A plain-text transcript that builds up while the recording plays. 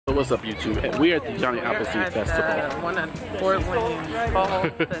What's up, YouTube? We are at the Johnny Appleseed Festival. One of Fort Wayne's fall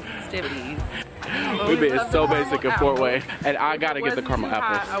festivities. We've been so basic in Fort Wayne, and I gotta get the caramel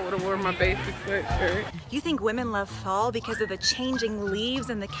apples. I would have worn my basic sweatshirt. You think women love fall because of the changing leaves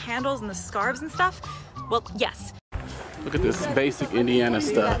and the candles and the scarves and stuff? Well, yes. Look at this basic Indiana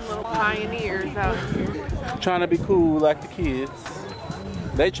stuff. Little pioneers out here. Trying to be cool like the kids.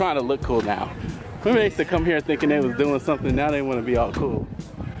 They trying to look cool now. Remember they used to come here thinking they was doing something, now they want to be all cool.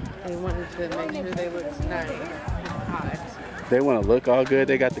 They wanted to make sure they looked nice and hot. They want to look all good.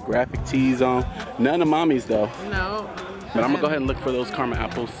 They got the graphic tees on. None of mommies though. No. But I'm gonna go ahead and look for those caramel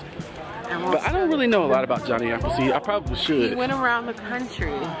apples. But I don't really know a lot about Johnny Appleseed. I probably should. He went around the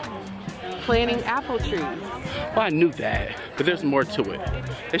country planting apple trees. Well, I knew that, but there's more to it.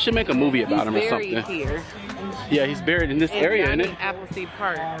 They should make a movie about him or something. He's buried here. Yeah, he's buried in this area, isn't it? Appleseed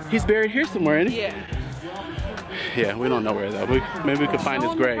Park. He's buried here somewhere, isn't he? Yeah. Yeah, we don't know where though. Maybe we could find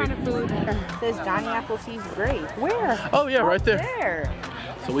his grave. It says Johnny Appleseed's grave. Where? Oh yeah, right there. There.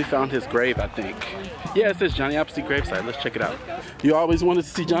 So we found his grave, I think. Yeah, it says Johnny Appleseed gravesite. Let's check it out. You always wanted to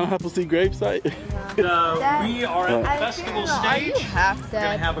see Johnny Appleseed gravesite? We are at the festival stage.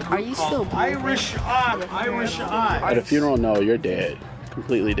 Are you still Irish Eye? Irish Eye. At a funeral, no, you're dead.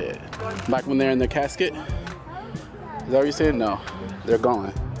 Completely dead. Like when they're in the casket? Is that what you said? No, they're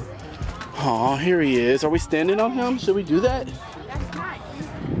gone. Oh, here he is. Are we standing on him? Should we do that? That's not.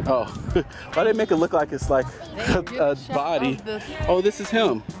 Oh, why they make it look like it's like a body? Oh, this is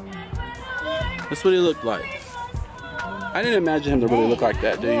him. That's what he looked like. I didn't imagine him to really look like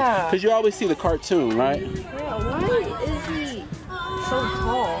that, do you? Because you always see the cartoon, right? Yeah, why is he so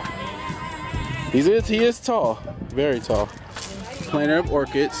tall? He is tall. Very tall. Planter of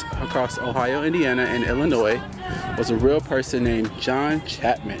orchids across Ohio, Indiana, and Illinois was a real person named John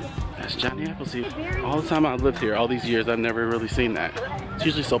Chapman. That's Johnny Appleseed. All the time I've lived here, all these years, I've never really seen that. It's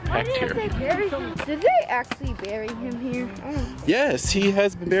usually so packed here. Did they actually bury him here? Yes, he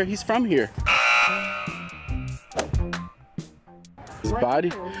has been buried. He's from here.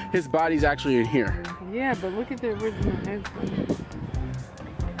 His body's actually in here. Yeah, but look at the original headstone.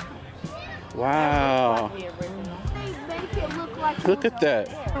 Wow. Look at that.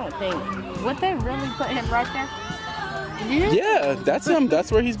 I don't think. Would they really put him right there? Yeah, that's him.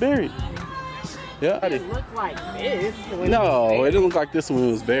 That's where he's buried. Yeah. It didn't look like this. No, it didn't look like this when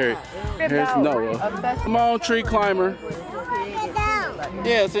he was buried. Here's Noah. Come on, tree climber.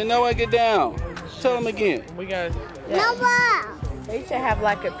 Yeah, say Noah, get down. Tell him again. We got Noah! They should have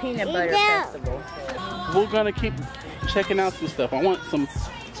like a peanut butter festival. We're gonna keep checking out some stuff. I want some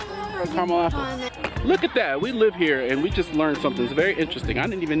caramel apples. Look at that. We live here and we just learned something. It's very interesting. I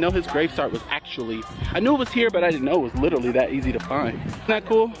didn't even know his gravesite was actually, I knew it was here, but I didn't know it was literally that easy to find. Isn't that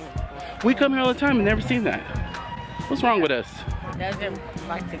cool? We come here all the time and never seen that. What's wrong with us? She doesn't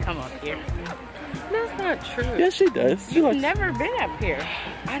like to come up here. That's not true. Yes, she does. You've never been up here.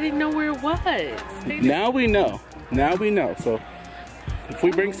 I didn't know where it was. Now we know. Now we know. So if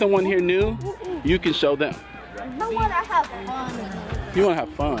we bring someone here new, you can show them. I want to have fun. You want to have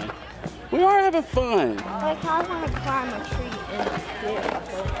fun? We are having fun. Like, I want to climb a tree and get up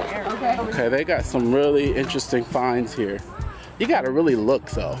over there. Okay, they got some really interesting finds here. You gotta really look,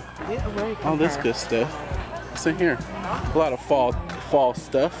 though. Oh, this good stuff. What's in here? A lot of fall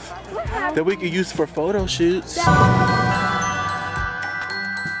stuff that we could use for photo shoots.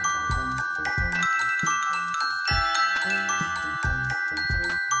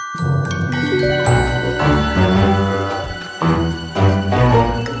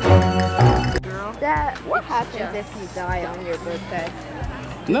 What happens if you die on your birthday?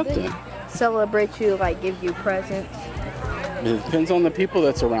 Nothing. Celebrate you, like give you presents? It depends on the people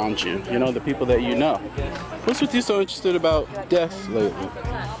that's around you. You know, the people that you know. What's with you so interested about death lately?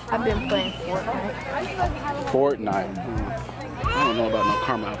 I've been playing Fortnite. Fortnite. I don't know about no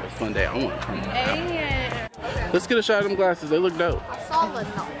caramel apple Sunday. I want caramel apple. Let's get a shot of them glasses. They look dope.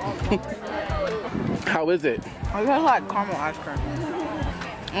 How is it? I feel like caramel ice cream.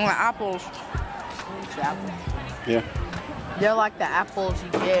 And the apples. Yeah. They're like the apples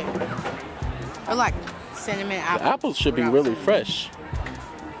you get. They're like cinnamon apples. The apples should be really fresh.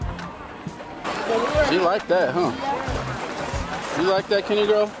 You like that, huh? You like that, Kenny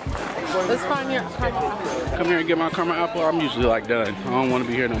girl? Let's find your Come here and get my caramel apple. I'm usually like done. I don't want to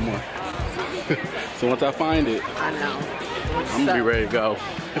be here no more. So once I find it, I know. I'm gonna be ready to go.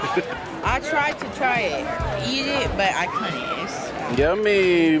 I tried to eat it, but I couldn't. It's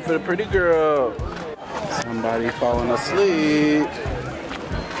yummy for the pretty girl. Somebody falling asleep.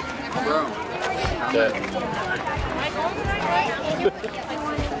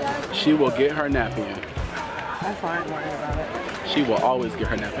 She will get her nap in. That's why I ain't worried about it. She will always get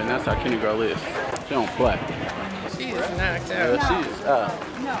her nap in. That's how Kenny girl is. She don't play. She is knocked out. She is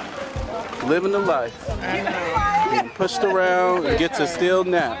up. Living the life. Getting pushed around and gets a still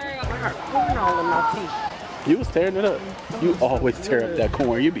nap. Corn all in my teeth. You was tearing it up. You always tear up that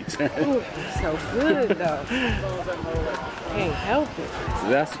corn. You be tearing it. Ooh, so good though. Can't help it. So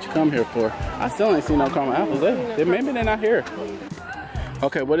that's what you come here for. I still ain't seen no caramel apples. Maybe they're not here.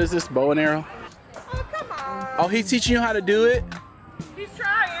 Okay, what is this? Bow and arrow? Oh, come on. Oh, he's teaching you how to do it? He's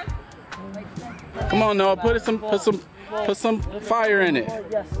trying. Come on, Noah. Put some fire in it.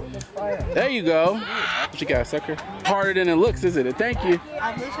 There you go. What you got, sucker? Harder than it looks, isn't it? Thank you.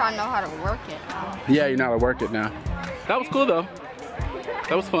 I wish I know how to work it. Yeah, you know how to work it now. That was cool though.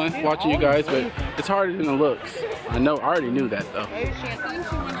 That was fun watching you guys, but it's harder than it looks. I know. I already knew that though.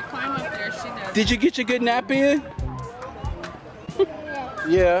 Did you get your good nap in?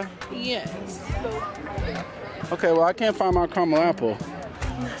 Yeah. Yes. Okay, well I can't find my caramel apple.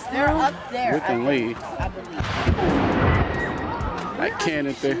 They're up there. We can leave. I believe. Like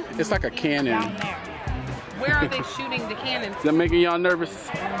cannon thing. It's like a cannon. Where are they shooting the cannons? Is that making y'all nervous?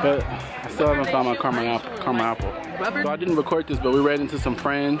 But I still haven't found my caramel apple. So I didn't record this, but we ran into some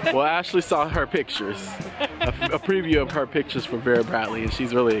friends. Well, Ashley saw her pictures. A preview of her pictures for Vera Bradley, and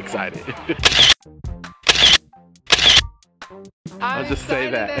she's really excited. I'll just say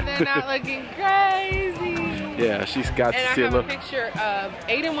that. They're not looking crazy. Yeah, she's got And to I see a have little. a picture of,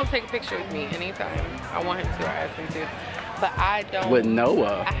 Aiden will take a picture with me anytime. I want him to, I asked him to. But I don't. With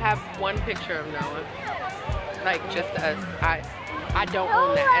Noah. I have one picture of Noah. Like just us. I don't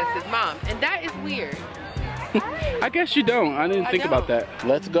own that as his mom. And that is weird. I guess you don't. I didn't think about that.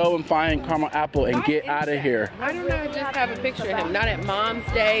 Let's go and find caramel apple and get out of here. Why don't I just have a picture of him? Not at Mom's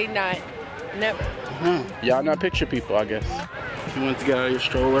Day, never. Y'all not picture people, I guess. You want to get out of your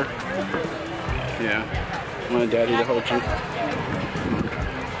stroller? Yeah. You want Daddy to hold you?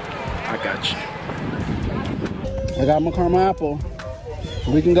 I got you. I got my caramel apple.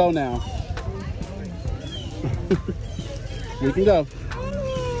 We can go now. We can go.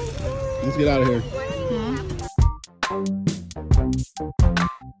 Let's get out of here.